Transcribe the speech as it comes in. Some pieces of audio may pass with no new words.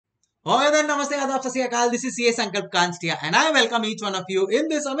Hi then, Namaste, Adab, Sat Sri Akal. This is CA SANKALP KANSTIYA and I welcome each one of you in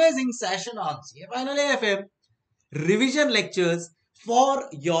this amazing session on CA Final AFM revision lectures for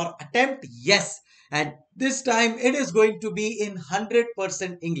your attempt. Yes, and this time it is going to be in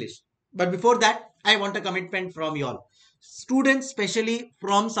 100% English. But before that, I want a commitment from you all. Students, especially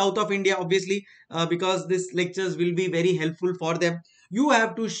from South of India, obviously, because these lectures will be very helpful for them. You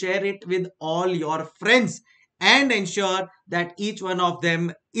have to share it with all your friends and ensure that each one of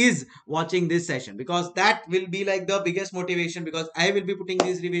them is watching this session, because that will be like the biggest motivation, because I will be putting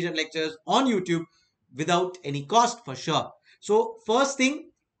these revision lectures on YouTube without any cost for sure. So first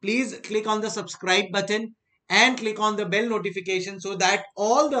thing, please click on the subscribe button and click on the bell notification so that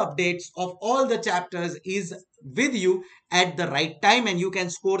all the updates of all the chapters is with you at the right time and you can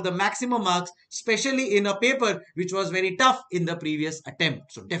score the maximum marks, especially in a paper which was very tough in the previous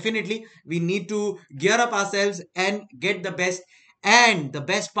attempt. So definitely we need to gear up ourselves and get the best. And the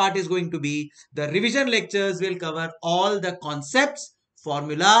best part is going to be the revision lectures will cover all the concepts,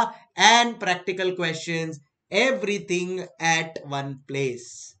 formula and practical questions, everything at one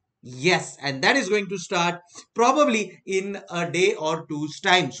place. Yes, and that is going to start probably in a day or two's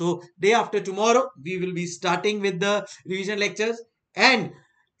time. So day after tomorrow we will be starting with the revision lectures, and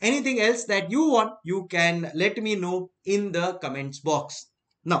anything else that you want you can let me know in the comments box.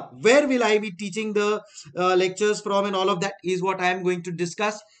 Now, where will I be teaching the lectures from and all of that is what I am going to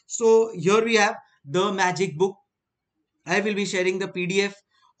discuss. So here we have the magic book. I will be sharing the PDF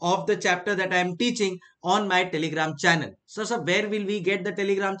of the chapter that I am teaching on my Telegram channel. So where will we get the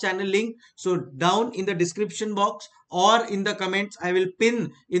Telegram channel link? So down in the description box or in the comments, I will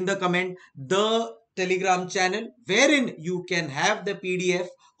pin in the comment the Telegram channel wherein you can have the PDF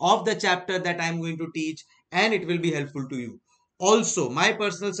of the chapter that I am going to teach, and it will be helpful to you. Also, my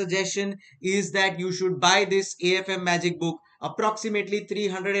personal suggestion is that you should buy this AFM Magic Book, approximately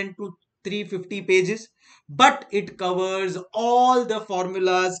 300 to 350 pages, but it covers all the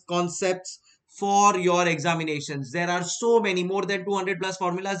formulas, concepts for your examinations. There are so many, more than 200 plus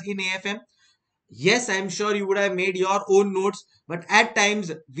formulas in AFM. Yes, I'm sure you would have made your own notes, but at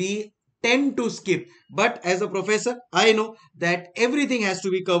times we tend to skip. But as a professor, I know that everything has to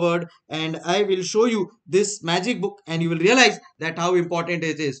be covered, and I will show you this magic book and you will realize that how important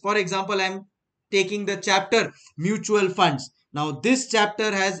it is. For example, I'm taking the chapter mutual funds. Now, this chapter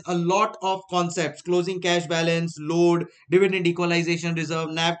has a lot of concepts: closing cash balance, load, dividend equalization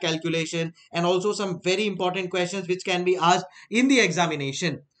reserve, NAV calculation, and also some very important questions which can be asked in the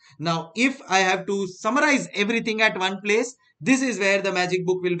examination. Now, if I have to summarize everything at one place, this is where the magic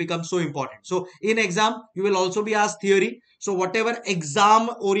book will become so important. So, in exam, you will also be asked theory. So, whatever exam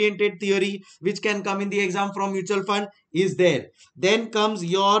oriented theory which can come in the exam from mutual fund is there. Then comes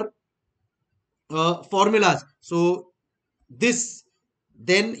your formulas. So, this,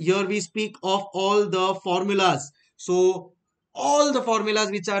 then here we speak of all the formulas. So all the formulas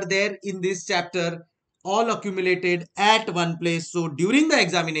which are there in this chapter, all accumulated at one place, so during the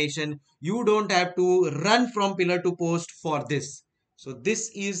examination you don't have to run from pillar to post for this. So this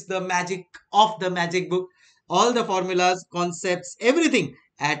is the magic of the magic book: all the formulas, concepts, everything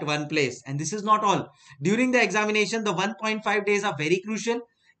at one place. And this is not all. During the examination, the 1.5 days are very crucial.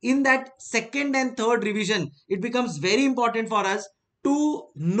 In that second and third revision, it becomes very important for us to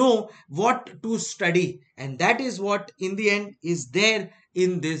know what to study, and that is what in the end is there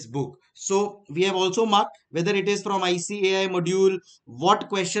in this book. So we have also marked whether it is from ICAI module, what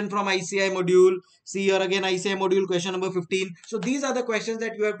question from ICAI module. See here again, ICAI module question number 15. So these are the questions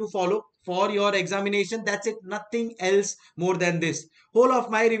that you have to follow for your examination. That's it, nothing else more than this. Whole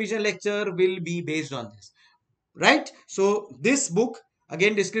of my revision lecture will be based on this, right? So this book,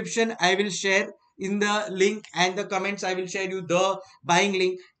 again, description I will share in the link, and the comments I will share you the buying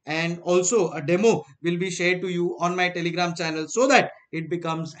link, and also a demo will be shared to you on my Telegram channel so that it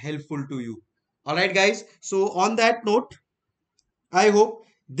becomes helpful to you. All right, guys, so on that note, I hope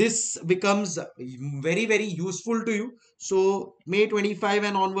this becomes very, very useful to you. So May 25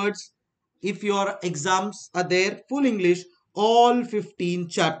 and onwards, if your exams are there, full English, all 15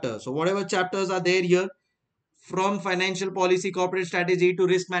 chapters. So whatever chapters are there here, from financial policy, corporate strategy to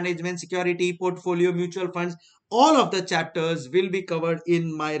risk management, security, portfolio, mutual funds, all of the chapters will be covered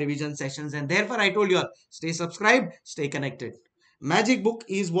in my revision sessions. And therefore, I told you all, stay subscribed, stay connected. Magic book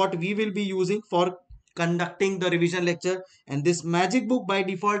is what we will be using for conducting the revision lecture. And this magic book by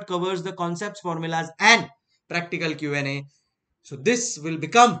default covers the concepts, formulas, and practical Q&A. So this will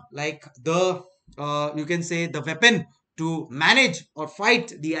become like the, you can say, the weapon to manage or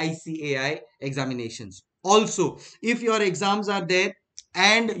fight the ICAI examinations. Also, if your exams are there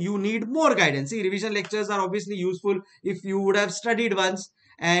and you need more guidance, see, revision lectures are obviously useful if you would have studied once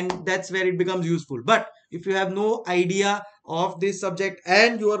and that's where it becomes useful. But if you have no idea of this subject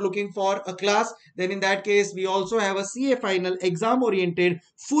and you are looking for a class, then in that case we also have a CA final exam oriented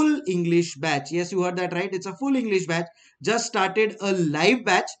full English batch. Yes, you heard that right. It's a full English batch. Just started a live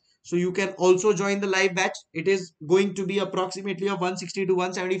batch, so you can also join the live batch. It is going to be approximately of 160 to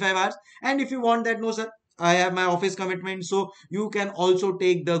 175 hours. And if you want that, no sir, I have my office commitment, so you can also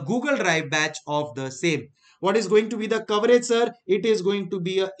take the Google Drive batch of the same. What is going to be the coverage, sir? It is going to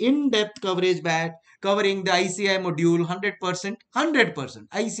be a in-depth coverage batch covering the ICI module 100%. 100%.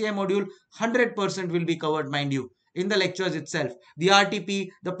 ICI module 100% will be covered, mind you, in the lectures itself. The RTP,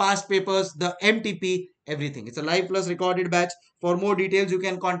 the past papers, the MTP, everything. It's a live plus recorded batch. For more details, you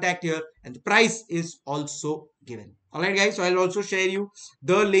can contact here, and the price is also given. Alright guys, so I'll also share you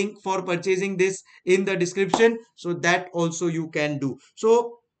the link for purchasing this in the description, so that also you can do.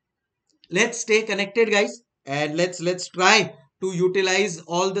 So let's stay connected guys, and let's try to utilize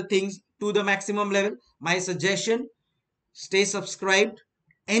all the things to the maximum level. My suggestion, stay subscribed.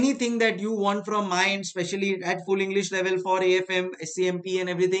 Anything that you want from my end, especially at full English level for AFM, SCMP and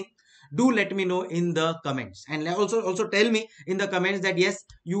everything, do let me know in the comments. And also tell me in the comments that yes,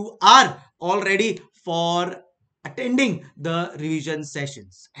 you are all ready for attending the revision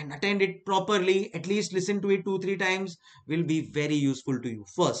sessions, and attend it properly. At least listen to it 2-3 times, will be very useful to you.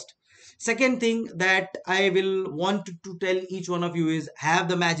 First, second thing that I will want to tell each one of you is, have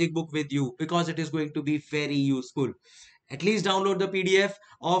the magic book with you, because it is going to be very useful. At least download the PDF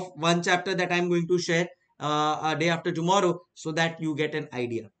of one chapter that I'm going to share a day after tomorrow, so that you get an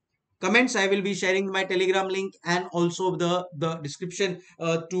idea. Comments, I will be sharing my Telegram link and also the description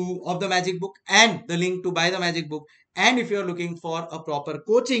to of the magic book, and the link to buy the magic book. And if you're looking for a proper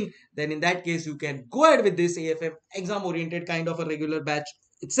coaching, then in that case you can go ahead with this AFM exam oriented kind of a regular batch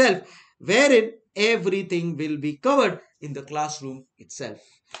itself, wherein everything will be covered in the classroom itself.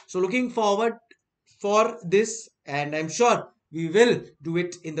 So looking forward for this, and I'm sure we will do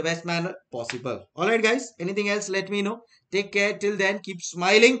it in the best manner possible. All right guys, anything else, let me know. Take care till then, keep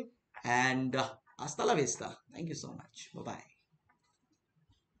smiling, and hasta la vista. Thank you so much. Bye bye.